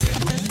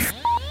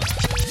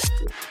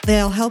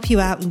They'll help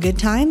you out in good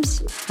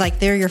times, like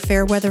they're your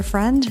fair weather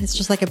friend. It's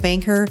just like a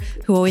banker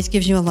who always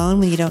gives you a loan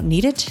when you don't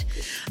need it.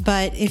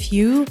 But if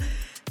you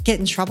get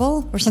in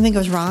trouble or something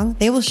goes wrong,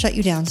 they will shut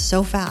you down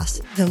so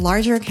fast. The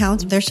larger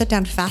accounts, they're shut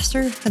down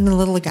faster than the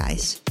little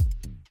guys.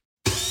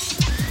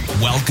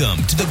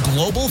 Welcome to the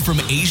Global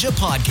from Asia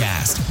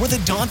podcast, where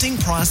the daunting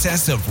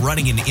process of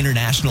running an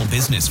international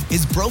business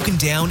is broken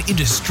down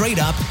into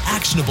straight-up,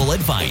 actionable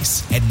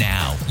advice. And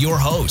now, your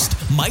host,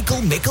 Michael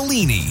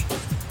Michelini.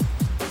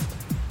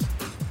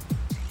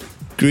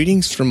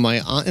 Greetings from my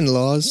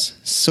aunt-in-law's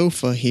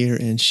sofa here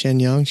in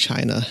Shenyang,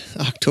 China.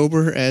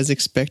 October, as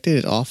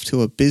expected, off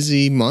to a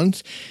busy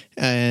month,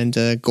 and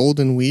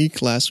Golden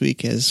Week last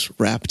week has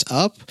wrapped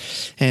up.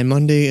 And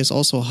Monday is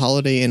also a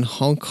holiday in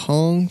Hong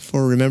Kong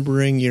for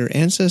remembering your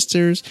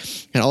ancestors,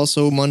 and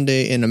also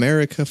Monday in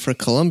America for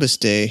Columbus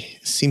Day.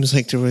 Seems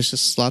like there was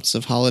just lots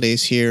of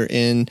holidays here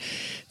in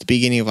the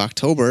beginning of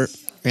October,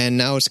 and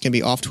now it's going to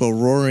be off to a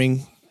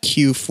roaring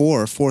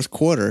Q4, fourth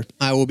quarter.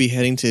 I will be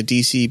heading to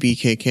DC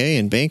BKK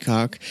in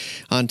Bangkok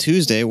on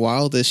Tuesday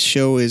while this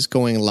show is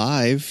going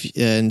live.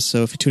 And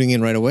so if you're tuning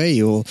in right away,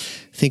 you'll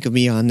think of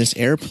me on this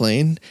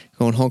airplane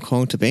going Hong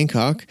Kong to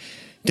Bangkok.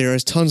 There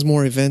is tons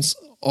more events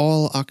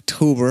all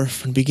October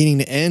from beginning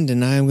to end,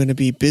 and I'm going to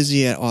be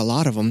busy at a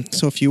lot of them.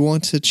 So if you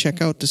want to check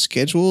out the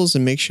schedules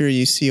and make sure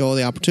you see all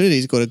the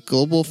opportunities, go to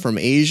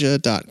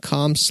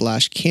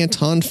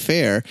globalfromasia.com/Canton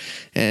Fair,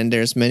 and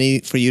there's many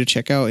for you to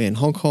check out in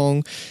Hong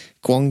Kong,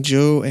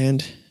 Guangzhou,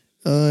 and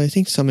I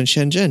think some in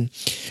Shenzhen.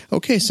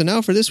 Okay, so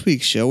now for this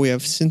week's show, we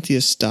have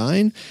Cynthia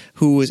Stein,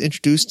 who was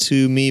introduced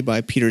to me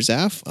by Peter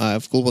Zaff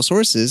of Global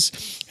Sources,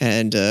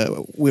 and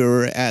we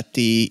were at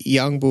the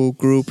Yangbo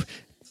Group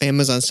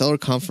Amazon Seller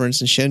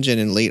Conference in Shenzhen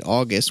in late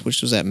August,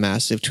 which was that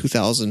massive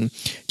 2,000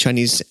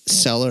 Chinese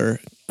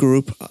seller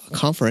group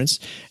conference,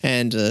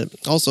 and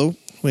also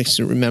makes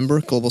you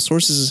remember, Global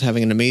Sources is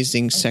having an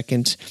amazing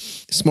second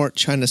Smart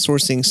China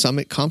Sourcing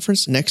Summit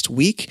conference next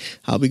week.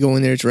 I'll be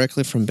going there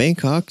directly from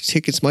Bangkok.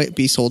 Tickets might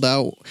be sold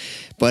out,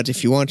 but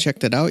if you want to check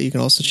that out, you can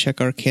also check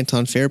our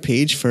Canton Fair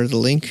page for the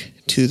link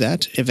to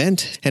that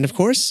event. And of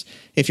course,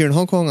 if you're in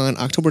Hong Kong on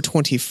October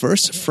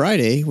 21st,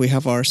 Friday, we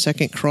have our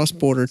second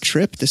cross-border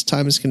trip. This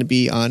time it's going to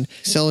be on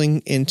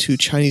selling into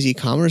Chinese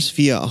e-commerce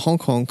via a Hong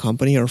Kong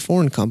company or a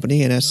foreign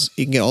company. And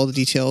you can get all the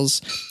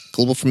details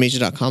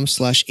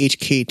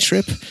globalfromasia.com/HK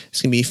trip.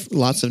 It's going to be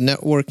lots of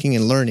networking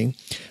and learning.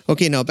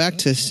 Okay, now back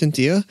to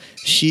Cynthia.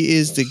 She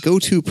is the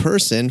go-to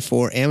person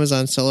for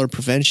Amazon seller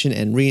prevention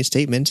and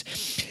reinstatement.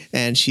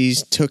 And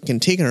she's taken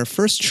her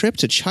first trip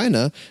to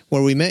China,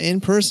 where we met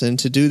in person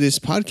to do this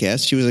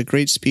podcast. She was a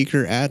great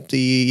speaker at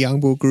the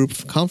Yangbo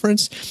Group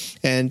conference,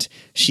 and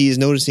she is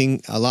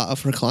noticing a lot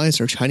of her clients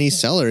are Chinese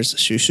sellers.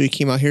 She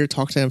came out here to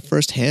talk to them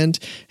firsthand,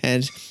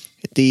 and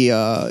the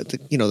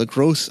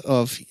growth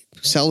of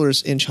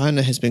sellers in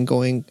China has been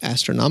going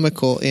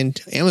astronomical in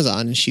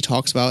Amazon, and she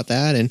talks about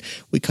that, and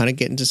we kind of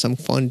get into some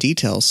fun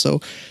details. So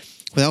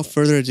without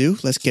further ado,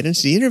 let's get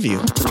into the interview.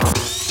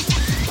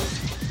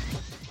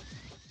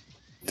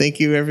 Thank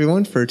you,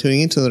 everyone, for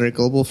tuning into the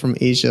Global from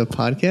Asia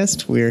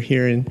podcast. We're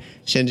here in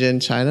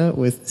Shenzhen, China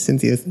with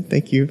Cynthia.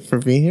 Thank you for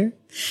being here.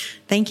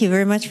 Thank you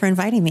very much for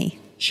inviting me.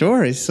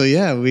 Sure. So,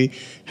 yeah, we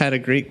had a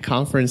great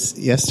conference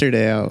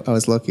yesterday. I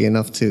was lucky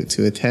enough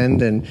to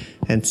attend, and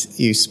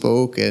you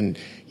spoke, and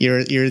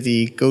you're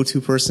the go-to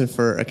person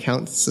for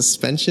account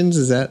suspensions.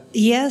 Is that?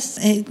 Yes,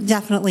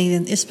 definitely,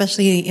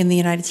 especially in the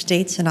United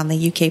States and on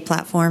the UK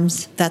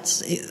platforms.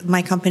 That's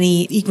my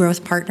company,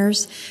 eGrowth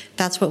Partners.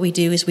 That's what we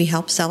do, is we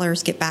help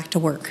sellers get back to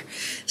work.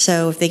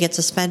 So if they get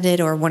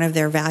suspended or one of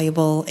their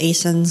valuable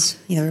ASINs,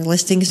 their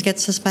listings get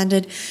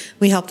suspended,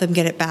 we help them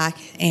get it back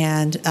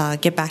and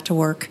get back to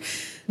work.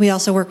 We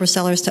also work with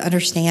sellers to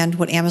understand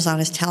what Amazon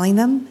is telling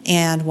them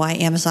and why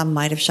Amazon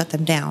might have shut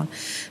them down,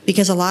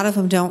 because a lot of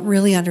them don't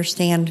really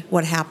understand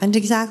what happened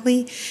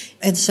exactly.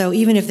 And so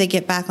even if they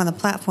get back on the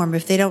platform,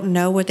 if they don't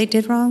know what they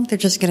did wrong, they're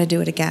just going to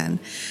do it again.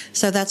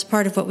 So that's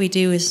part of what we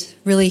do, is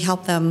really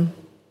help them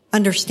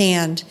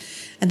understand,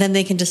 and then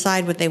they can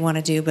decide what they want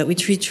to do. But we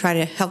try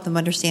to help them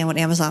understand what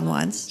Amazon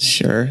wants.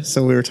 Sure.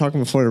 So we were talking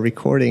before the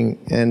recording,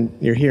 and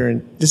you're here,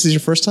 and this is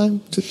your first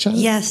time to China?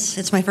 Yes,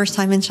 it's my first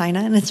time in China,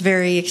 and it's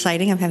very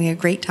exciting. I'm having a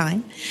great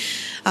time.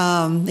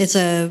 It's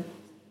a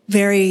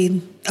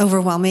very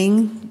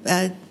overwhelming.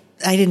 I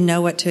didn't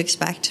know what to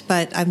expect,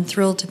 but I'm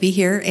thrilled to be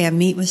here and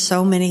meet with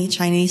so many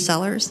Chinese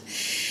sellers.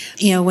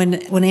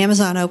 When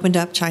Amazon opened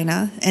up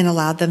China and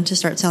allowed them to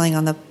start selling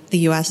on the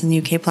US and the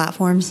UK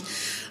platforms,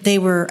 they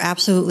were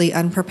absolutely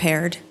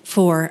unprepared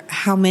for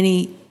how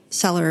many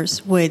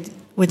sellers would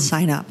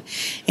sign up.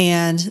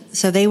 And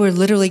so they were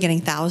literally getting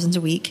thousands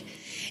a week.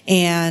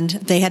 and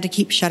they had to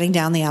keep shutting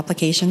down the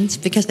applications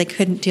because they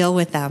couldn't deal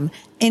with them.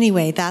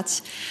 Anyway,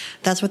 that's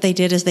what they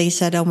did, is they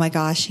said, oh my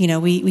gosh,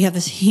 we have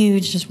this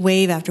huge just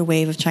wave after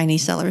wave of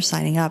Chinese sellers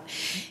signing up.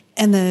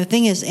 And the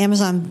thing is,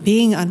 Amazon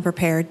being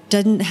unprepared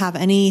didn't have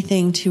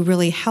anything to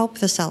really help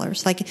the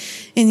sellers. Like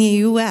in the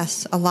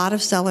U.S., a lot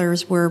of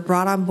sellers were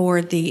brought on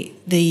board the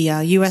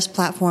U.S.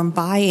 platform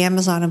by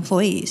Amazon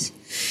employees.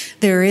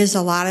 There is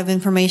a lot of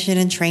information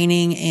and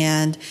training,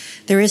 and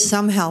there is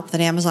some help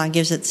that Amazon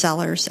gives its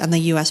sellers on the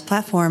U.S.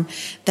 platform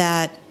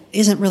that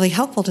isn't really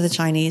helpful to the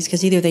Chinese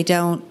because either they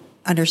don't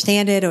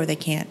understand it or they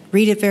can't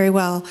read it very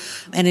well,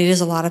 and it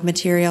is a lot of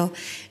material.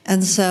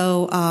 And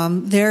so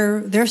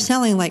they're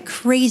selling like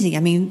crazy.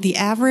 I mean, the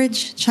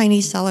average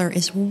Chinese seller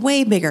is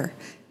way bigger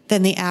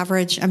than the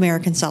average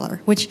American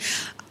seller, which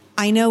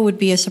I know would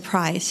be a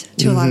surprise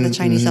to a lot of the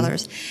Chinese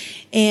sellers.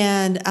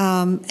 And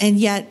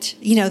yet,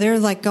 they're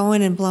like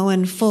going and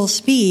blowing full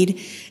speed,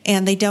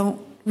 and they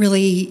don't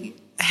really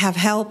have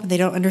help. They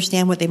don't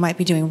understand what they might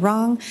be doing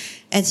wrong.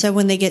 And so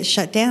when they get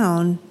shut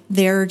down,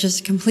 they're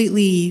just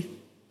completely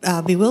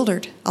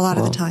bewildered a lot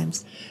of the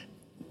times.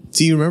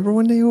 Do you remember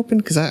when they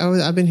opened? Because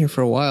I've been here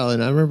for a while,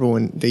 and I remember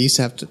when they used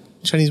to have to.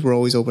 Chinese were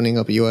always opening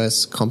up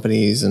U.S.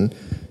 companies and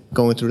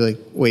going through like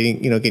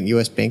waiting, getting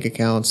U.S. bank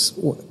accounts.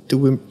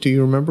 Do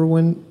you remember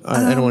when?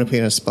 I don't want to put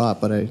you on a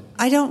spot, but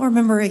I don't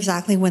remember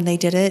exactly when they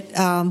did it,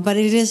 but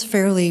it is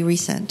fairly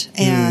recent,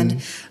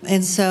 and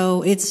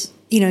so it's.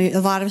 A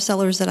lot of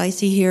sellers that I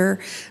see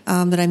here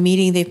that I'm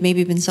meeting, they've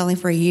maybe been selling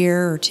for a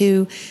year or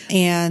two,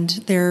 and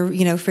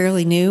they're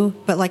fairly new.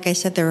 But like I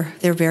said,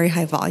 they're very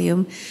high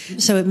volume,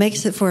 so it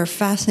makes it for a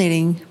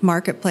fascinating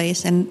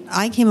marketplace. And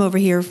I came over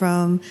here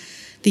from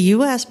the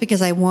U.S.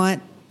 because I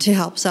want to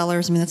help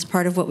sellers. I mean, that's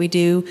part of what we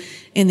do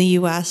in the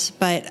U.S.,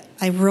 but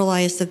I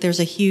realized that there's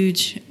a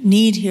huge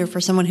need here for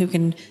someone who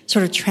can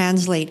sort of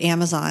translate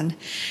Amazon,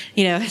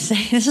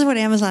 say, this is what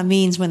Amazon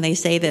means when they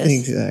say this.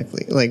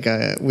 Exactly. Like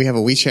we have a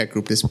WeChat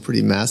group that's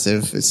pretty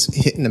massive. It's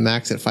hitting the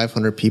max at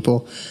 500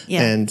 people.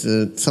 Yeah. And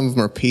some of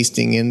them are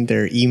pasting in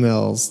their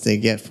emails they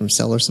get from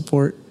seller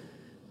support.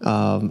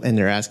 And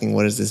they're asking,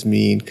 what does this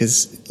mean?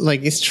 Because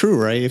it's true,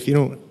 right? If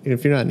you're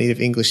not a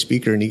native English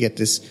speaker and you get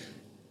this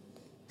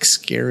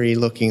scary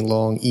looking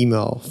long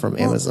email from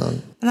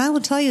Amazon. And I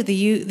will tell you,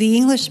 the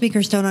English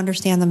speakers don't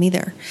understand them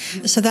either.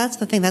 So that's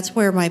the thing. That's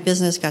where my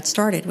business got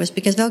started, was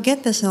because they'll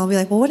get this and they'll be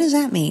like, well, what does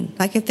that mean?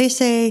 Like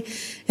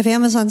if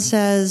Amazon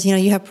says,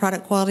 you have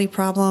product quality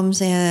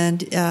problems and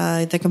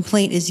the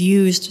complaint is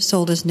used,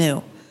 sold as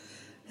new.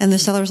 And the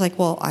seller's like,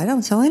 well, I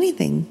don't sell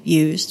anything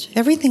used.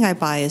 Everything I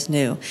buy is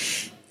new.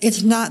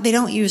 It's not, they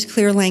don't use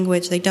clear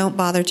language. They don't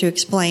bother to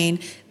explain.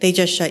 They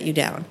just shut you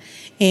down.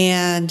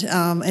 And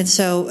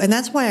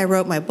that's why I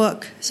wrote my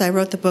book. So I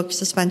wrote the book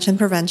Suspension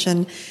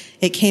Prevention.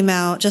 It came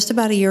out just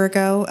about a year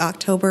ago,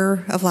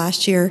 October of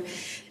last year.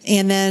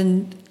 And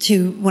then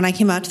when I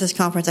came out to this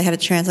conference, I had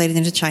it translated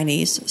into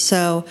Chinese.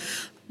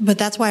 But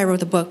that's why I wrote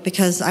the book,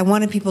 because I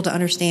wanted people to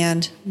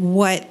understand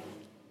what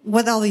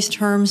all these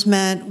terms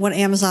meant, what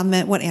Amazon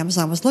meant, what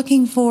Amazon was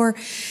looking for.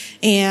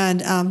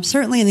 And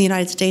certainly in the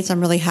United States,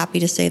 I'm really happy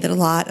to say that a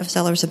lot of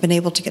sellers have been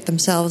able to get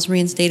themselves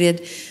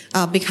reinstated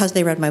because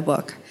they read my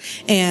book.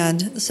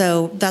 And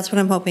so that's what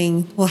I'm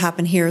hoping will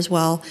happen here as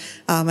well.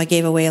 I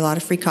gave away a lot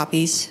of free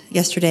copies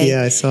yesterday.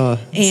 Yeah, I saw.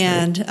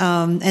 And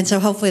so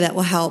hopefully that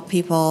will help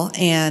people,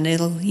 and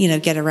it'll,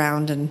 get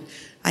around, and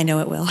I know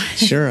it will.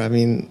 Sure. I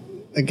mean,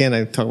 again,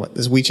 I talk about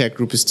this WeChat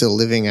group is still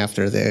living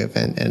after the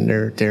event, and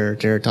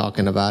they're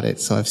talking about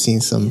it. So I've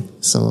seen some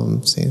of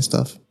them saying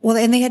stuff. Well,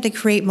 and they had to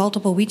create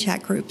multiple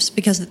WeChat groups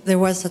because there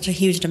was such a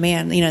huge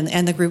demand,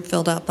 and the group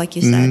filled up, like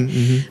you said.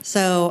 Mm-hmm.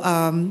 So,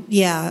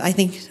 I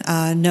think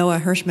Noah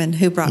Hirschman,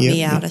 who brought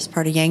me out as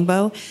part of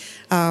Yangbo,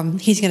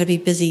 he's going to be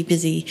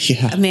busy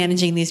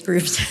managing these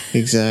groups.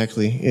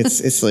 Exactly.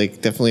 It's like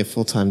definitely a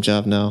full-time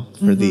job now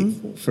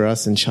for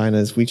us in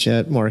China's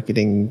WeChat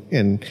marketing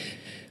and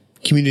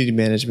community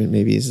management,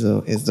 maybe is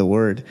the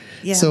word.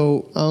 Yeah.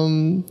 So,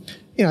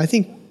 I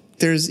think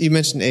you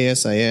mentioned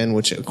ASIN,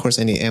 which of course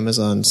any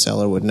Amazon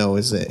seller would know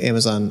is the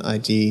Amazon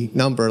ID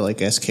number, like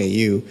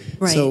SKU.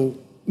 Right. So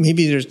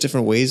maybe there's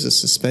different ways of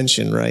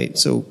suspension, right?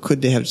 So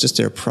could they have just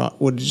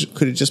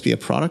could it just be a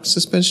product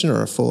suspension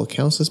or a full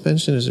account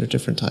suspension? Is there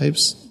different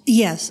types?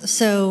 Yes.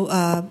 So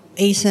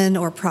ASIN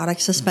or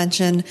product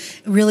suspension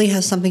really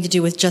has something to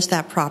do with just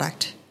that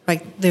product.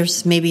 Like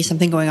there's maybe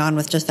something going on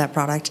with just that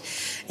product.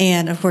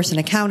 And of course, an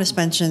account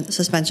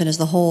suspension is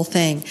the whole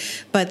thing.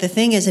 But the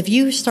thing is, if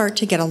you start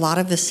to get a lot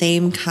of the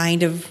same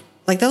kind of,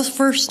 like those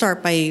first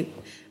start by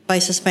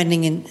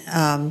suspending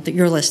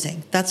your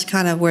listing. That's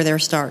kind of where they'll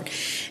start.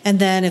 And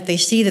then if they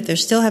see that they're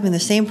still having the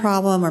same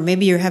problem, or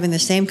maybe you're having the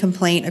same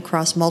complaint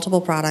across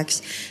multiple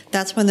products,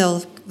 that's when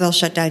they'll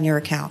shut down your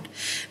account,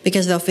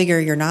 because they'll figure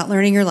you're not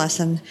learning your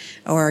lesson,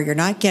 or you're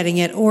not getting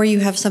it, or you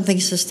have something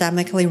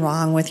systemically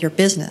wrong with your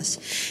business.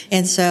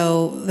 And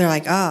so they're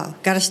like,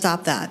 got to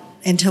stop that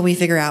until we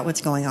figure out what's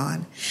going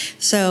on.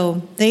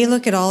 So they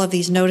look at all of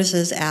these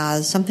notices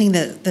as something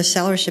that the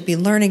seller should be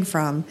learning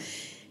from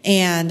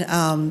and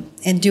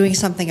doing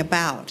something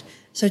about.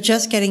 So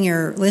just getting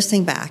your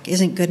listing back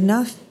isn't good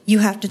enough. You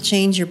have to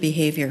change your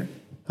behavior.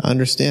 I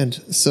understand.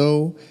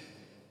 So,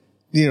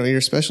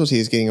 your specialty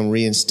is getting them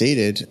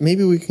reinstated.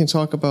 Maybe we can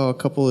talk about a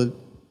couple of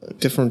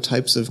different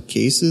types of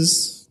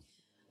cases?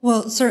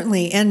 Well,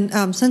 certainly.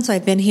 And since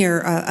I've been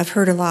here, I've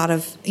heard a lot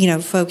of,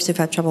 folks who've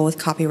had trouble with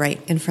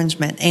copyright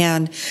infringement.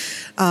 And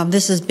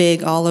this is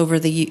big all over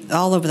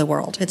the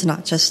world. It's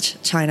not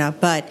just China.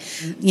 But,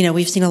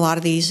 we've seen a lot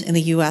of these in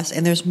the U.S.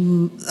 And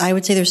I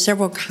would say there's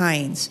several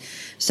kinds.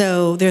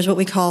 So there's what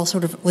we call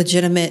sort of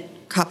legitimate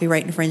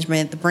copyright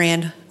infringement. The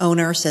brand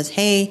owner says,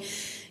 hey,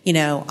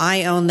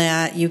 I own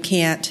that. You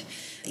can't,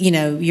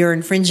 you're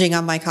infringing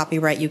on my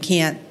copyright. You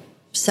can't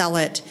sell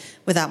it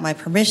without my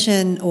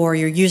permission, or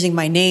you're using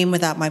my name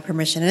without my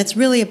permission. And it's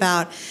really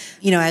about,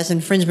 as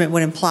infringement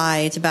would imply,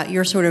 it's about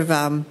your sort of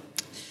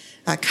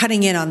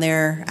cutting in on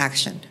their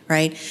action,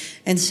 right?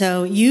 And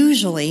so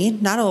usually,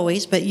 not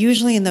always, but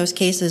usually in those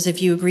cases,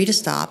 if you agree to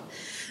stop,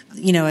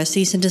 a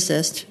cease and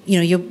desist,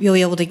 you'll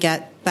be able to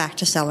get back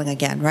to selling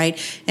again, right?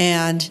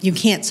 And you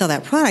can't sell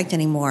that product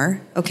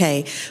anymore,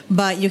 okay,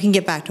 but you can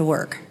get back to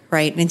work,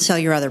 right, and sell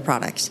your other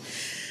products.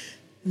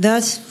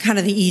 That's kind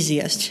of the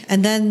easiest.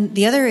 And then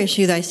the other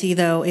issue that I see,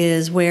 though,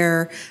 is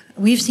where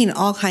we've seen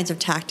all kinds of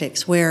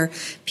tactics where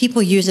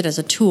people use it as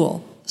a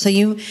tool.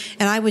 And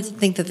I would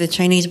think that the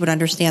Chinese would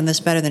understand this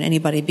better than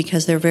anybody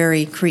because they're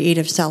very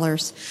creative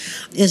sellers,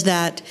 is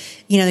that,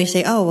 they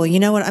say, oh, well,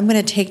 you know what, I'm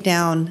going to take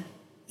down,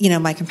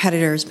 my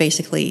competitors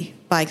basically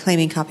by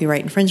claiming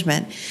copyright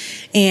infringement.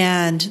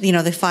 And,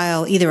 they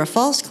file either a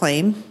false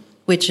claim,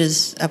 which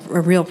is a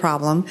real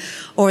problem,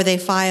 or they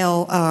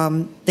file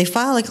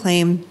a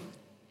claim.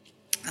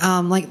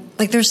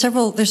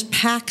 There's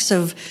packs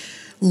of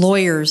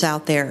lawyers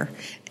out there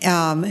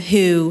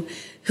who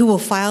will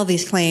file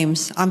these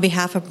claims on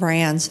behalf of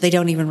brands they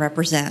don't even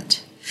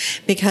represent,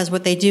 because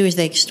what they do is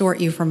they extort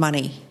you for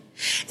money,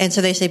 and so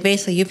they say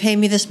basically you pay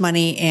me this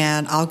money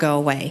and I'll go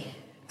away.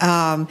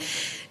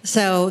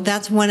 So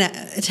that's one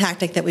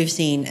tactic that we've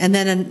seen, and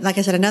then like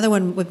I said, another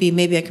one would be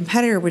maybe a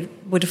competitor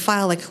would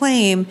file a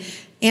claim.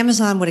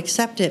 Amazon would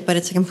accept it, but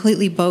it's a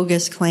completely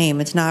bogus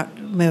claim. It's not,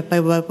 by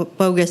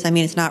bogus, I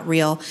mean it's not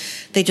real.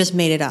 They just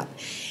made it up.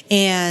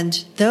 And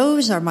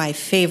those are my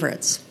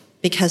favorites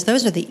because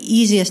those are the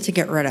easiest to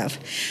get rid of.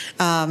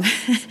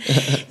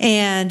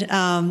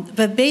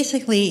 But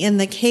basically, in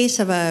the case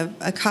of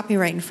a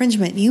copyright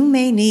infringement, you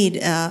may need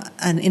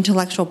an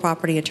intellectual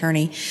property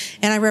attorney.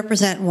 And I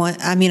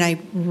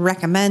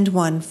recommend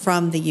one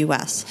from the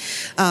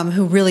U.S.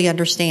 Who really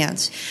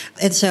understands.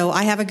 And so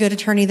I have a good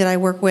attorney that I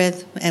work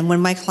with, and when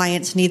my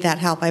clients need that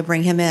help, I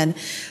bring him in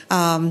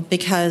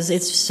because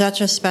it's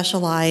such a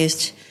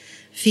specialized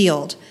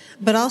field.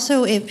 But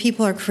also if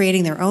people are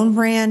creating their own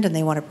brand and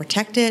they want to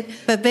protect it.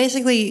 But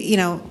basically,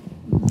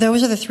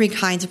 those are the three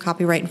kinds of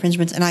copyright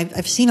infringements, and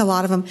I've seen a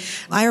lot of them.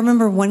 I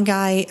remember one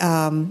guy,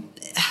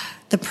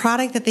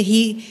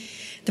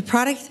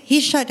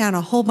 he shut down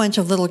a whole bunch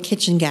of little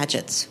kitchen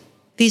gadgets.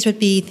 These would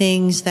be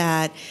things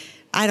that,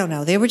 I don't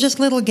know, they were just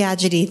little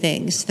gadgety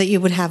things that you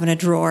would have in a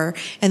drawer,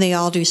 and they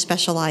all do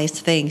specialized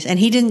things. And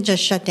he didn't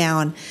just shut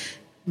down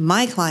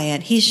my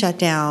client, he shut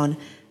down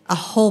a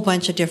whole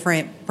bunch of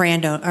different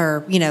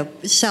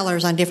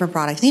sellers on different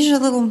products. These are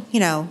little,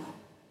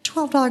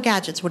 $12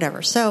 gadgets,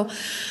 whatever. So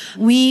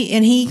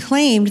he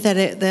claimed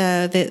that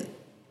that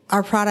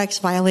our products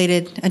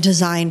violated a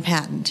design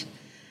patent.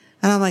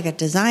 And I'm like, a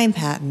design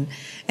patent?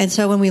 And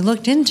so when we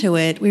looked into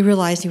it, we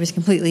realized he was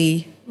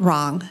completely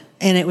wrong.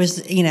 And it was,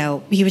 he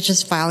was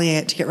just filing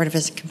it to get rid of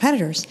his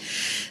competitors.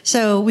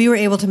 So we were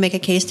able to make a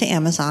case to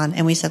Amazon,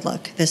 and we said,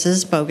 look, this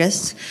is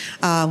bogus.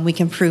 We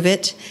can prove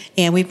it.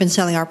 And we've been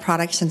selling our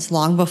product since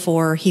long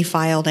before he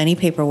filed any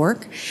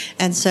paperwork.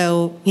 And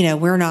so,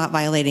 we're not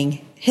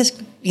violating his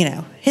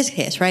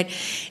case, right?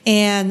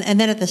 And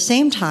then at the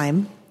same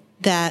time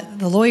that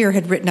the lawyer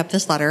had written up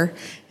this letter,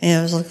 and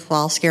it was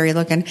all scary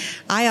looking,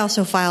 I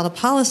also filed a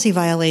policy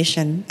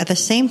violation at the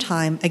same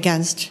time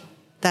against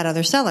that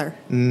other seller.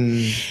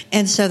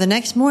 And so the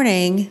next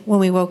morning when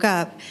we woke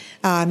up,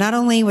 not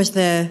only was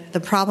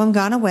the problem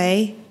gone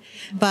away,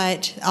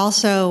 but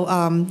also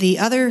the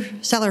other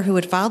seller who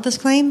had filed this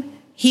claim,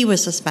 he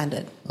was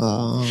suspended.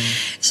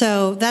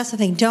 So that's the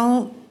thing.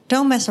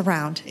 Don't mess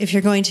around if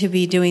you're going to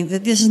be doing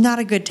this. Is not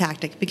a good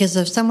tactic, because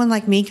if someone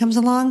like me comes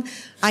along,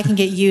 I can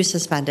get you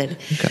suspended.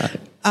 Got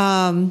it.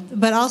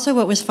 But also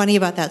what was funny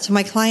about that, so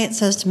my client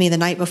says to me the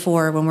night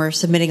before when we're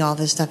submitting all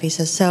this stuff, he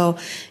says, so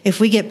if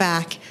we get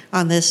back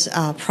on this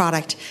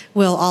product,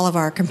 will all of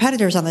our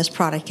competitors on this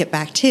product get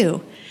back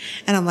too?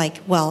 And I'm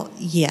like, well,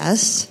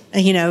 yes,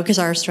 because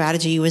our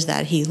strategy was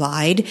that he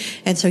lied.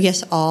 And so,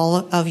 yes,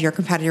 all of your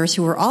competitors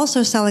who were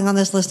also selling on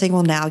this listing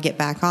will now get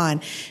back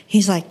on.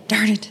 He's like,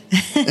 darn it.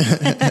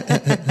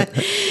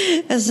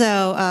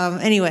 So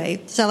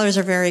anyway, sellers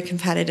are very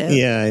competitive.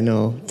 Yeah, I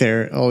know.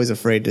 They're always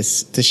afraid to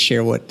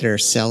share what they're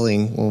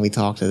selling when we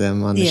talk to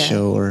them on the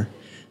show or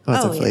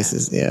other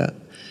places. Yeah.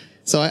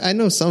 So I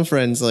know some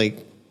friends,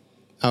 like,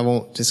 I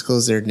won't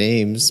disclose their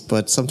names,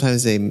 but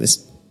sometimes they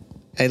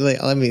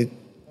let me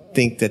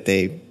think that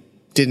they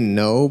didn't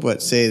know,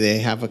 but say they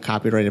have a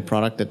copyrighted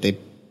product that they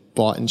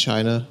bought in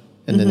China,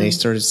 and then they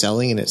started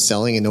selling, and it's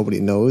selling and nobody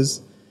knows,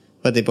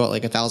 but they bought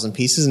like 1,000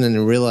 pieces, and then they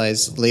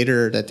realize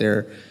later that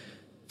they're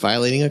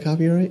violating a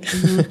copyright.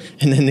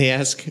 And then they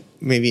ask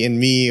maybe in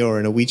me or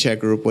in a WeChat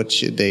group, what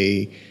should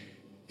they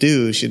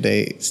do? Should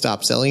they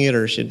stop selling it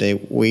or should they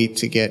wait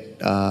to get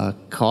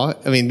caught?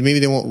 I mean, maybe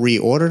they won't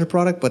reorder the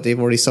product, but they've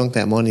already sunk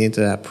that money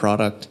into that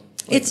product.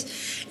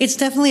 It's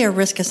definitely a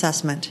risk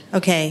assessment.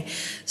 Okay.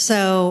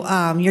 So,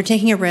 you're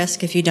taking a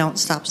risk if you don't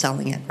stop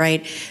selling it,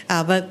 right?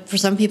 But for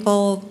some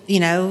people,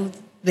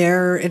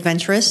 they're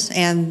adventurous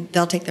and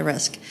they'll take the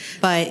risk.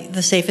 But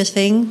the safest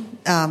thing,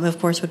 of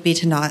course, would be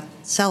to not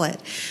sell it.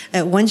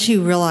 Once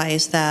you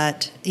realize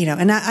that,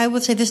 and I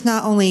would say this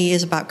not only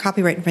is about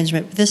copyright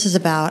infringement, but this is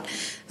about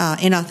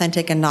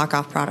inauthentic and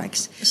knockoff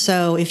products.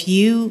 So if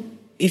you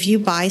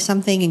buy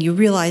something and you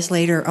realize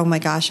later, oh my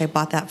gosh, I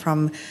bought that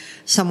from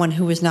someone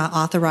who was not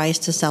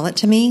authorized to sell it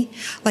to me.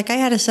 Like I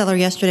had a seller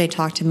yesterday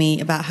talk to me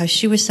about how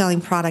she was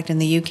selling product in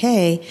the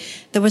UK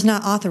that was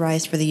not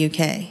authorized for the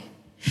UK.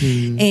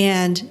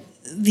 And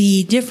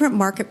the different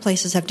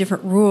marketplaces have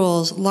different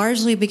rules,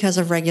 largely because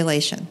of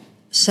regulation.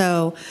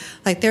 So,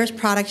 like there's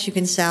products you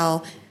can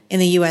sell in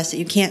the US that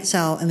you can't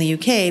sell in the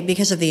UK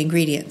because of the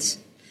ingredients.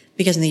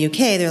 Because in the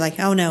UK, they're like,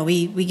 oh no,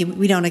 we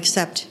don't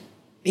accept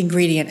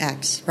ingredient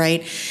X,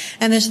 right?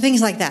 And there's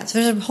things like that.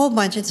 So there's a whole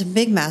bunch, it's a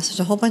big mess.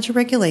 There's a whole bunch of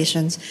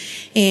regulations.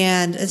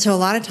 And so a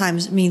lot of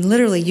times,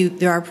 literally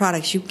there are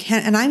products you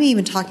can't, and I'm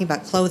even talking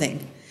about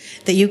clothing,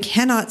 that you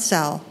cannot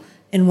sell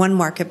in one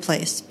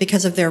marketplace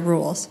because of their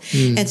rules.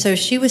 And so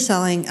she was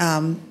selling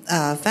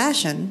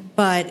fashion,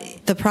 but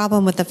the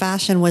problem with the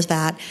fashion was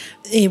that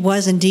it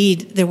was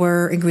indeed, there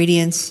were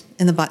ingredients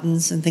in the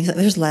buttons and things like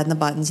there's lead in the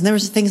buttons and there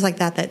was things like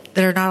that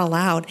are not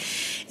allowed.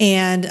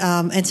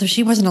 And so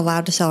she wasn't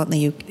allowed to sell it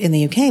in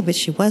the UK, but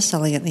she was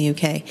selling it in the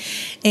UK.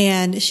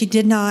 And she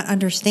did not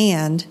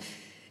understand,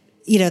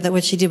 that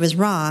what she did was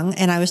wrong.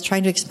 And I was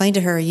trying to explain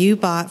to her, you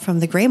bought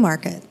from the gray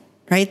market.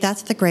 Right?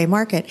 That's the gray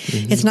market.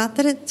 It's not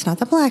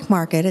the black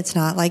market. It's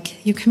not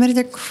like you committed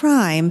a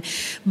crime,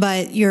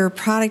 but your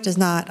product is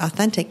not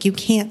authentic. You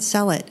can't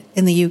sell it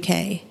in the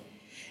UK.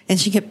 And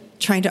she kept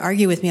trying to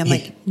argue with me. I'm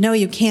like, no,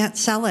 you can't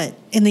sell it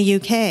in the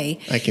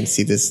UK. I can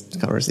see this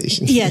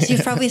conversation. Yes,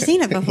 you've probably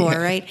seen it before,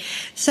 right?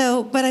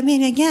 So, but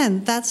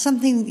again, that's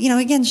something,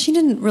 again, she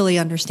didn't really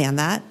understand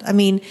that.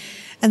 And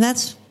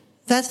that's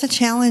the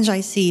challenge I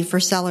see for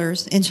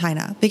sellers in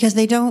China because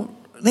they don't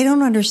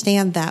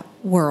understand that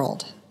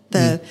world.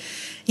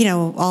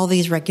 All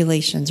these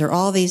regulations or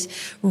all these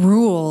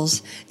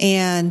rules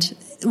and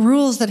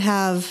rules that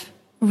have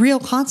real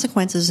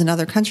consequences in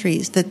other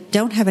countries that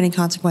don't have any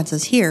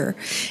consequences here.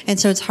 And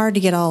so it's hard to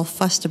get all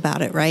fussed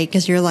about it, right?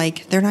 Because you're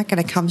like, they're not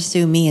going to come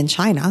sue me in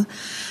China.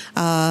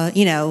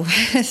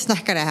 It's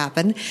not going to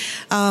happen.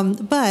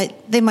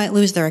 But they might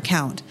lose their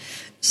account.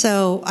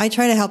 So I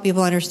try to help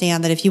people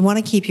understand that if you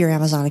want to keep your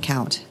Amazon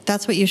account,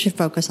 that's what you should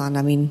focus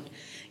on.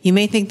 You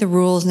may think the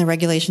rules and the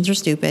regulations are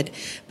stupid,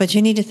 but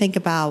you need to think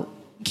about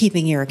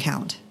keeping your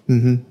account.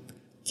 Mm-hmm.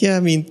 Yeah,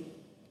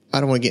 I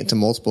don't want to get into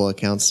multiple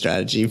account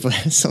strategy, but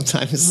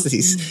sometimes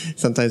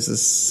the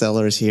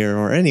sellers here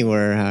or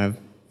anywhere have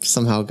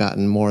somehow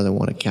gotten more than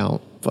one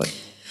account. But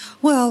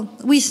well,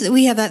 we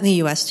have that in the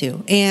U.S.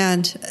 too,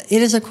 and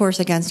it is of course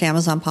against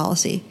Amazon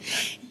policy.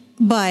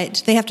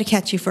 But they have to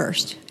catch you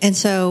first. And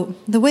so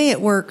the way it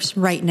works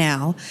right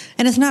now,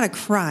 and it's not a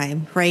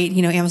crime, right?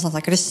 Amazon's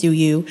not going to sue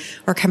you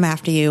or come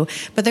after you,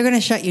 but they're going to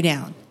shut you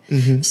down.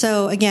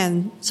 So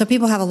again,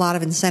 people have a lot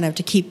of incentive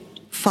to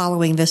keep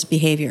following this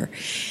behavior.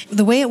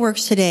 The way it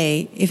works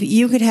today, if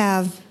you could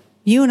have,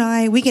 you and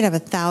I, we could have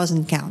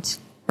 1,000 accounts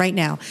right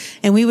now,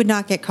 and we would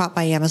not get caught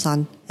by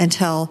Amazon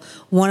until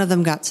one of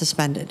them got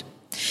suspended.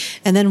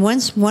 And then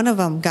once one of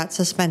them got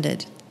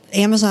suspended,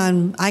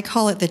 Amazon, I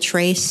call it the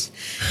trace.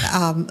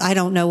 I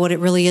don't know what it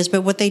really is,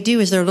 but what they do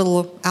is their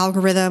little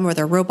algorithm or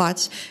their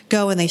robots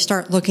go and they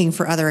start looking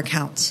for other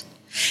accounts.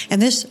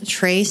 And this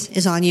trace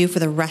is on you for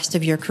the rest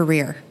of your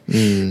career.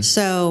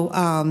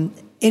 So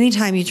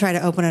anytime you try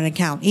to open an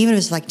account, even if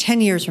it's like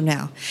 10 years from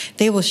now,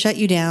 they will shut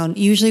you down,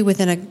 usually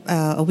within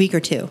a week or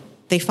two.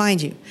 They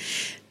find you.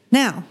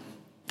 Now,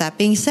 that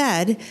being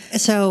said,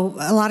 so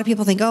a lot of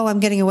people think, oh,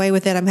 I'm getting away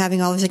with it. I'm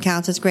having all these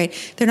accounts. It's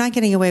great. They're not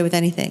getting away with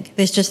anything.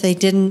 It's just they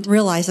didn't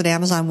realize that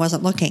Amazon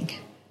wasn't looking,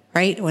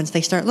 right? Once they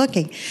start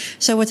looking.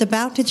 So what's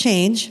about to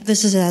change,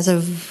 this is as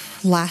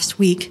of last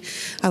week,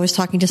 I was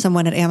talking to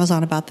someone at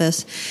Amazon about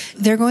this.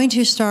 They're going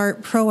to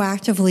start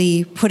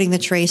proactively putting the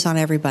trace on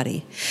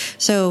everybody.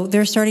 So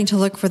they're starting to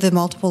look for the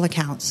multiple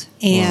accounts.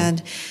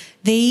 And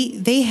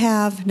they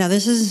have, now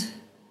this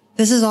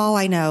is all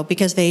I know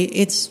because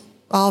it's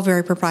all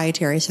very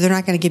proprietary, so they're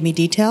not going to give me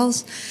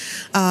details.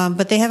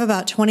 But they have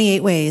about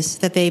 28 ways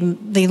that they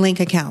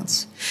link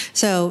accounts.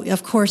 So,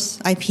 of course,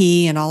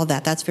 IP and all of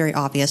that, that's very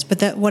obvious.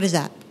 But what is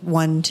that?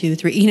 1, 2,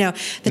 3,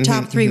 the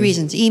top three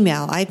reasons,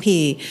 email,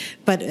 IP.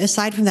 But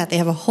aside from that, they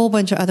have a whole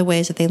bunch of other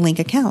ways that they link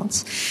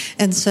accounts.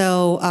 And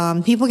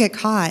so people get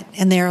caught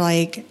and they're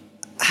like,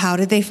 how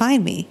did they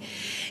find me?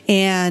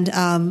 And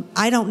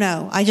I don't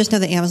know. I just know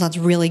that Amazon's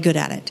really good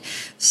at it.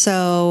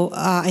 So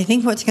I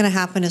think what's going to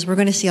happen is we're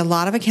going to see a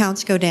lot of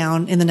accounts go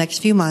down in the next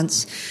few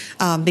months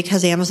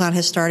because Amazon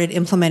has started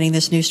implementing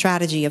this new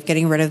strategy of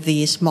getting rid of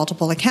these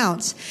multiple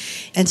accounts.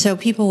 And so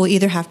people will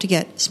either have to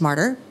get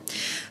smarter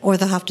or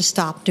they'll have to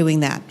stop doing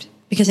that.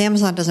 Because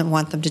Amazon doesn't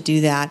want them to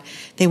do that.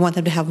 They want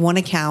them to have one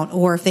account,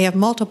 or if they have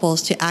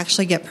multiples, to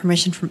actually get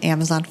permission from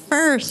Amazon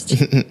first,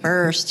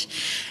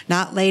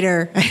 not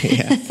later.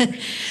 Yeah.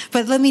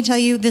 But let me tell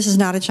you, this is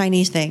not a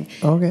Chinese thing.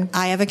 Okay.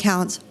 I have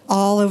accounts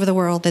all over the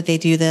world that they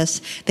do this.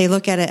 They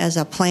look at it as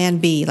a plan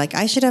B. Like,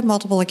 I should have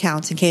multiple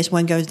accounts in case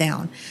one goes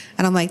down.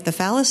 And I'm like, the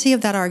fallacy of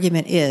that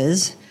argument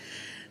is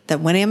that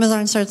when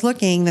Amazon starts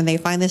looking, then they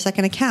find the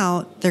second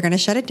account, they're going to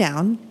shut it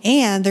down,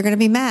 and they're going to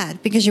be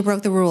mad because you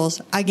broke the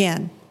rules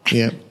again.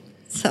 Yeah.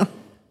 So,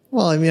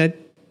 well, I mean,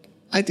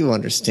 I do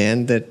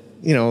understand that,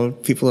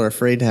 people are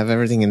afraid to have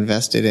everything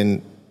invested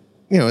in,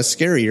 it's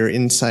scary. You're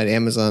inside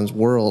Amazon's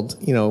world,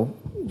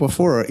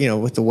 before,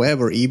 with the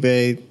web or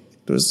eBay,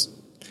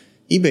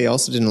 eBay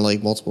also didn't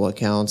like multiple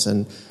accounts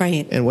and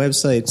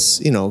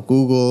websites,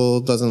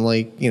 Google doesn't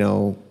like, you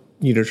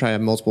to try to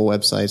have multiple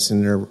websites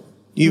and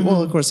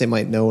well, of course they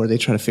might know, or they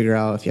try to figure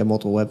out if you have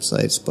multiple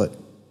websites, but,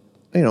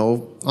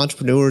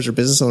 entrepreneurs or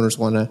business owners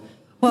want to,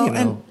 well,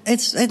 and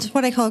it's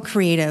what I call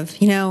creative.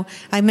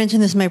 I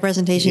mentioned this in my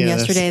presentation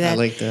yesterday. I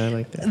like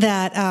that.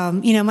 That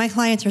my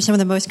clients are some of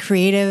the most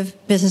creative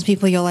business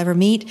people you'll ever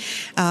meet.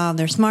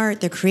 They're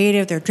smart, they're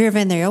creative, they're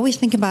driven. They always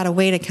think about a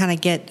way to kind of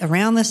get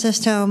around the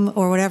system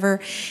or whatever.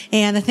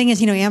 And the thing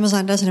is,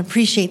 Amazon doesn't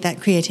appreciate that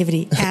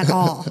creativity at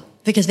all.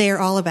 Because they are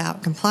all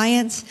about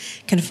compliance,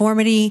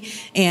 conformity,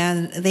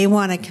 and they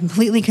want a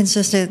completely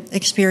consistent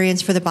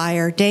experience for the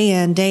buyer day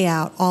in, day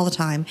out, all the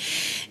time.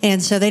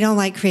 And so they don't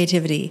like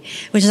creativity,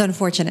 which is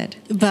unfortunate.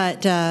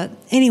 But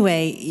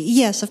anyway,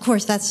 yes, of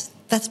course, that's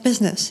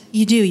business.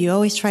 You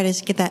always try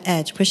to get that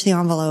edge, push the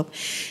envelope.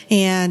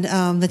 And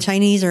the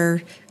Chinese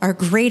are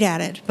great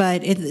at it,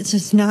 but it's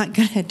just not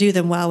going to do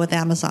them well with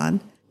Amazon.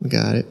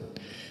 Got it.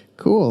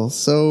 Cool.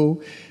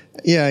 So,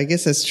 yeah, I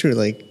guess that's true.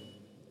 Like,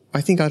 I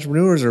think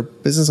entrepreneurs or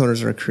business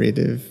owners are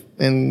creative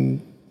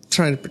and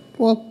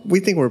we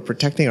think we're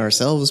protecting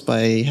ourselves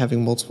by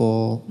having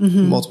multiple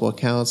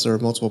accounts or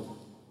multiple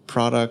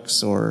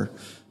products or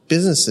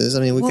businesses. I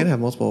mean, we can have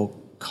multiple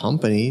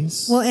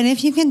companies. Well, and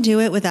if you can do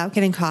it without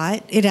getting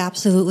caught, it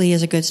absolutely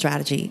is a good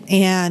strategy.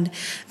 And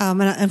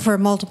for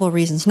multiple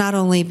reasons, not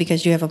only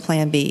because you have a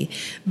plan B,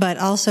 but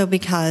also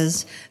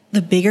because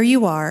the bigger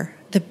you are,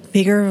 the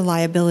bigger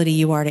liability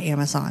you are to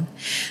Amazon.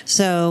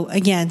 So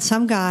again,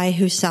 some guy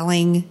who's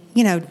selling,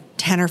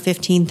 10 or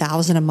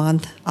 15,000 a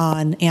month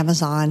on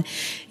Amazon,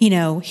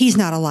 he's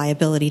not a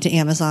liability to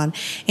Amazon.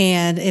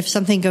 And if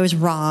something goes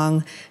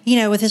wrong,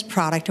 with his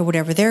product or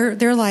whatever,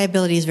 their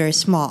liability is very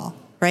small.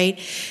 Right?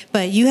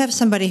 But you have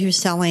somebody who's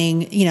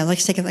selling,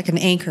 let's take like an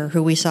Anchor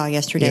who we saw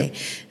yesterday.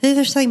 Yep.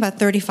 They're selling about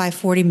 35,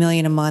 40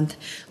 million a month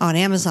on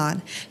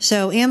Amazon.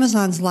 So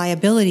Amazon's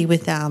liability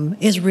with them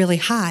is really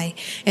high.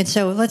 And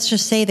so let's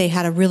just say they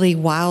had a really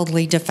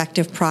wildly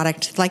defective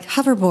product like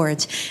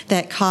hoverboards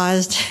that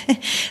caused,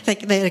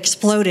 that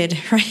exploded,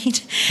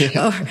 right?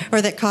 Yeah.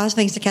 Or that caused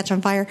things to catch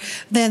on fire.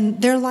 Then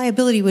their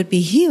liability would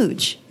be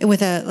huge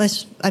with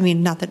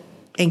not that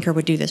Anchor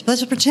would do this, but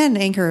let's just pretend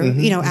Anchor,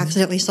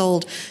 accidentally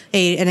sold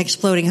an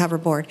exploding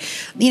hoverboard.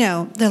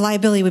 The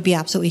liability would be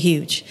absolutely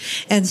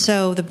huge. And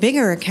so the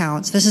bigger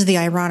accounts, this is the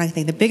ironic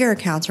thing, the bigger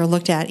accounts are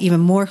looked at even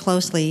more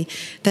closely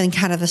than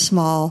kind of the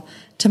small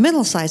to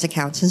middle-sized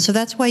accounts. And so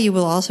that's why you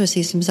will also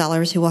see some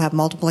sellers who will have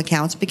multiple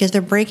accounts because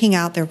they're breaking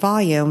out their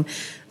volume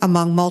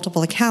among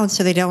multiple accounts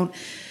so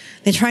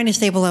they're trying to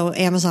stay below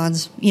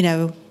Amazon's,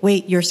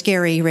 wait, you're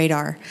scary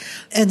radar.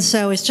 And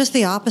so it's just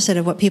the opposite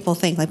of what people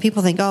think. Like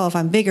people think, if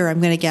I'm bigger,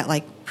 I'm going to get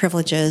like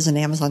privileges and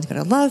Amazon's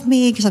going to love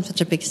me because I'm such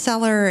a big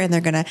seller and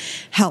they're going to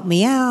help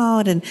me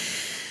out. And,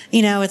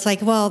 it's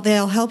like, well,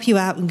 they'll help you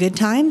out in good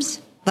times.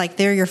 Like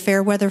they're your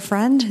fair weather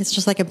friend. It's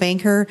just like a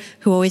banker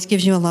who always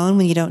gives you a loan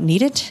when you don't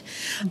need it.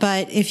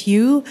 But if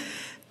you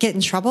get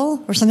in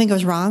trouble or something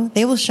goes wrong,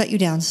 they will shut you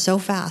down so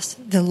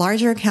fast. The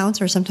larger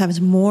accounts are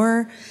sometimes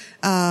more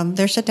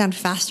they're shut down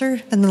faster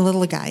than the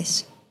little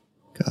guys.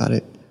 Got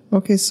it.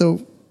 Okay,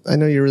 so I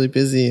know you're really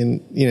busy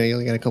and, you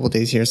only got a couple of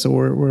days here, so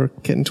we're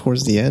getting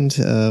towards the end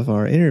of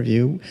our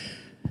interview.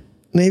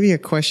 Maybe a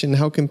question,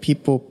 how can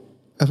people,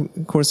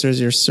 of course,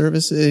 there's your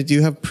service.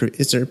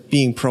 Is there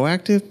being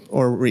proactive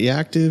or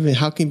reactive? And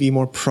how can you be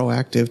more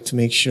proactive to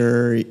make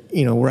sure,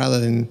 rather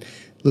than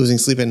losing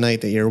sleep at night,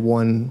 that your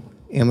one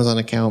Amazon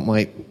account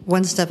might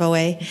one step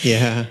away.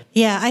 Yeah.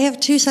 Yeah, I have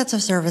two sets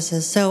of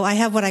services. So I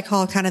have what I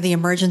call kind of the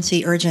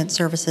emergency urgent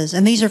services.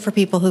 And these are for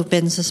people who've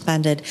been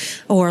suspended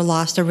or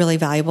lost a really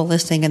valuable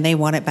listing and they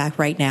want it back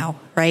right now,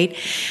 right?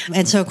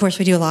 And so, of course,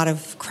 we do a lot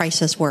of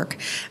crisis work.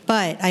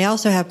 But I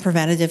also have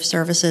preventative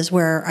services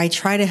where I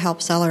try to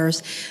help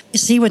sellers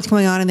see what's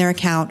going on in their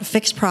account,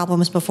 fix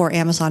problems before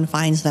Amazon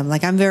finds them.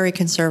 Like I'm very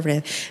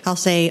conservative. I'll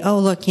say,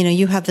 look,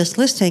 you have this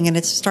listing and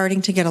it's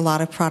starting to get a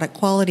lot of product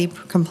quality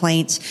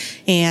complaints.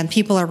 and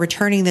people are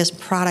returning this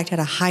product at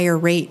a higher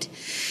rate,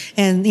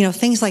 and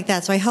things like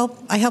that. So I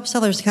help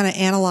sellers kind of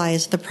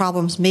analyze the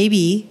problems.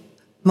 Maybe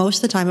most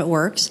of the time it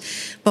works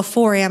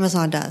before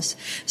Amazon does,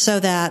 so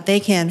that they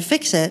can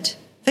fix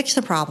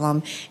the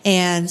problem,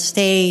 and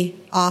stay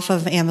off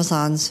of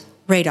Amazon's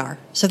radar.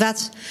 So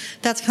that's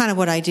kind of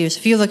what I do. So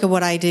if you look at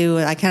what I do,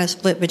 I kind of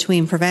split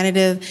between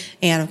preventative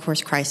and, of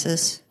course,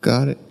 crisis.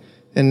 Got it.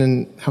 And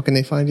then how can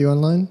they find you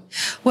online?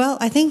 Well,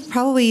 I think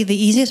probably the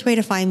easiest way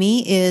to find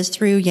me is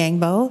through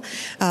Yangbo,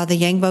 the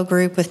Yangbo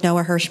group with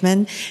Noah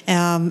Hirschman.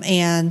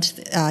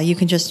 And you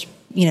can just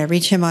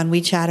reach him on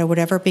WeChat or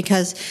whatever,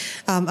 because,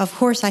 of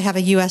course, I have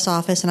a U.S.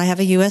 office and I have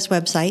a U.S.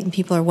 website, and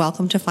people are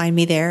welcome to find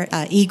me there,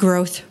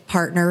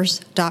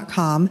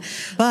 egrowthpartners.com.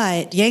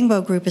 But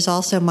Yangbo Group is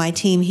also my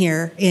team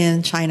here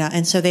in China,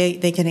 and so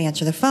they can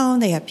answer the phone.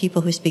 They have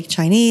people who speak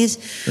Chinese,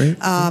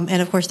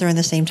 and, of course, they're in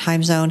the same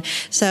time zone.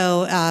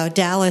 So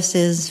Dallas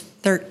is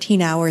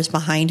 13 hours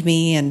behind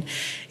me, and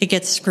it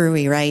gets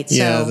screwy, right?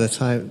 Yeah,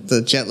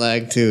 the jet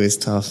lag, too, is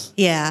tough.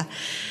 Yeah.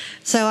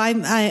 So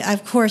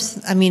of course,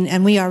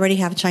 and we already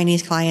have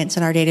Chinese clients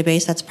in our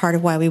database. That's part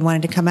of why we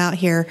wanted to come out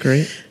here.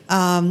 Great.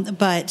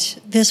 But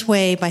this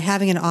way, by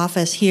having an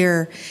office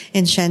here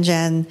in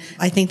Shenzhen,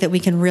 I think that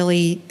we can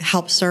really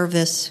help serve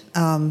this,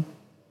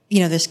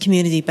 this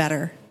community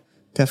better.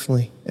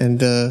 Definitely.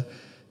 And,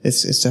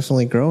 it's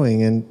definitely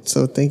growing. And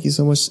so thank you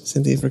so much,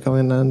 Cynthia, for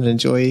coming on, and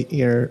enjoy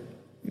your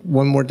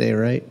one more day,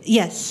 right?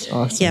 Yes.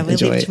 Awesome. Yeah, we'll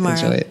leave tomorrow.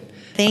 Enjoy it.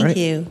 Thank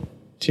you.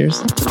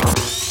 Cheers.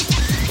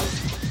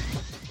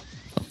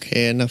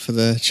 Okay, enough of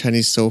the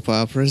Chinese soap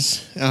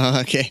operas.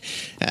 Okay,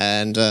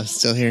 and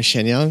still here in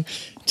Shenyang.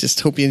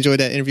 Just hope you enjoyed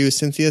that interview with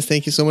Cynthia.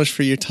 Thank you so much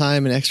for your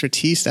time and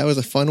expertise. That was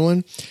a fun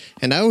one.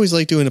 And I always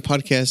like doing a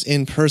podcast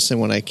in person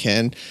when I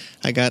can.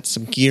 I got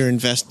some gear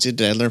invested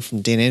that I learned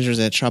from Dan Andrews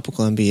at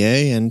Tropical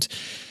MBA, and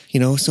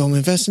so I'm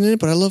investing in it,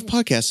 but I love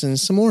podcasts. And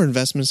some more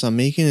investments I'm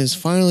making is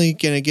finally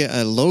going to get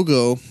a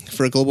logo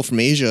for Global from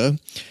Asia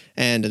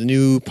and a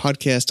new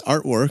podcast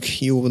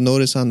artwork. You will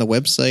notice on the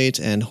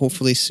website, and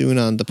hopefully soon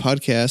on the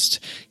podcast,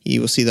 you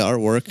will see the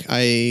artwork.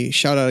 I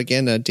shout out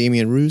again to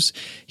Damien Ruse.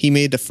 He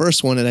made the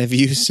first one that I've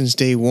used since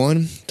day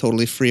one,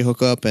 totally free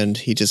hookup, and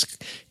he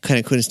just kind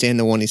of couldn't stand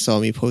the one he saw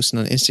me posting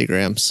on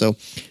Instagram. So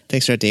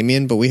thanks for that,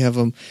 Damien. But we have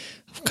kind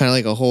of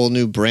like a whole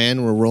new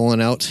brand we're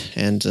rolling out,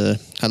 and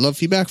I'd love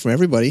feedback from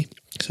everybody.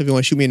 So if you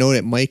want to shoot me a note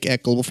at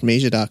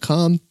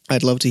mike@globalfromasia.com,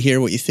 I'd love to hear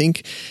what you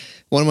think.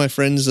 One of my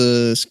friends,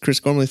 Chris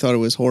Gormley, thought it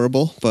was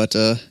horrible, but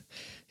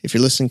if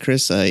you're listening,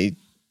 Chris, I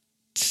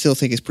still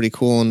think it's pretty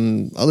cool,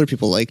 and other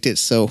people liked it.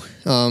 So,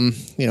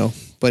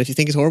 but if you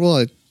think it's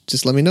horrible,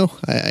 just let me know.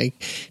 I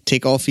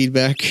take all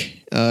feedback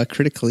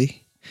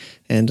critically,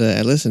 and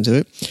I listen to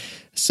it.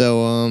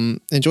 So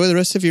enjoy the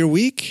rest of your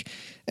week.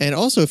 And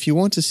also, if you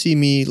want to see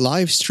me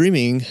live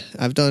streaming,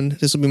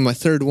 this will be my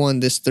third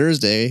one this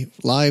Thursday,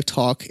 live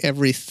talk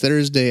every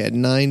Thursday at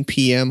 9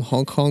 p.m.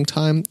 Hong Kong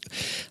time. I'm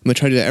going to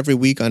try to do that every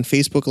week on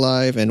Facebook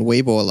Live and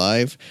Weibo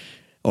Live,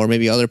 or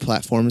maybe other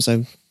platforms.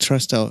 I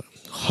trust out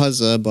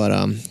Huzza, but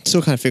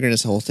still kind of figuring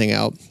this whole thing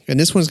out. And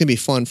this one's going to be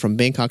fun from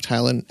Bangkok,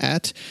 Thailand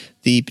at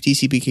the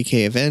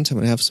DCBKK event. I'm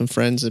going to have some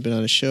friends that have been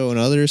on the show and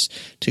others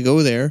to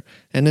go there.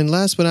 And then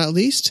last but not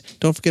least,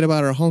 don't forget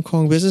about our Hong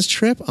Kong business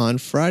trip on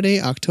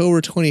Friday,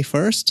 October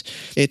 21st.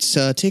 It's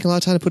taken a lot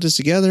of time to put this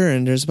together,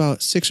 and there's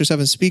about 6 or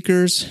 7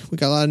 speakers. We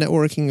got a lot of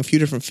networking, a few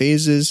different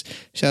phases.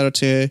 Shout out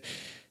to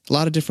a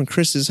lot of different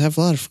Chris's. I have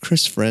a lot of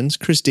Chris friends.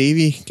 Chris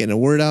Davey, getting a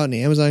word out in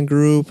the Amazon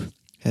group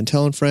and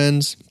telling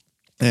friends.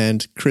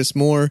 And Chris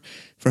Moore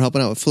for helping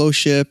out with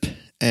Flowship,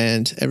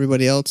 and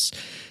everybody else.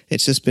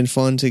 It's just been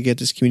fun to get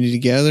this community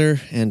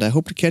together, and I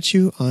hope to catch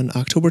you on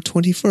October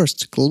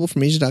 21st,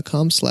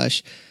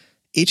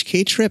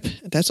 globalfromasia.com/HK trip.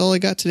 That's all I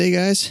got today,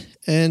 guys.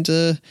 And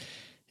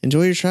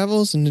enjoy your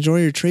travels, and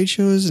enjoy your trade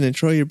shows, and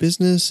enjoy your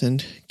business,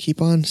 and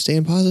keep on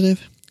staying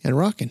positive and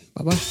rocking.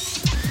 Bye-bye.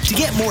 To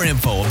get more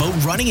info about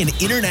running an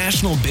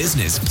international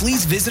business,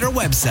 please visit our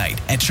website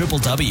at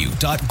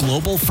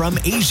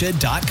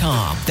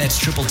www.globalfromasia.com. That's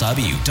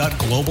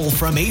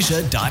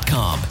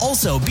www.globalfromasia.com.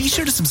 Also, be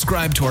sure to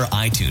subscribe to our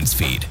iTunes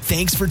feed.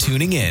 Thanks for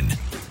tuning in.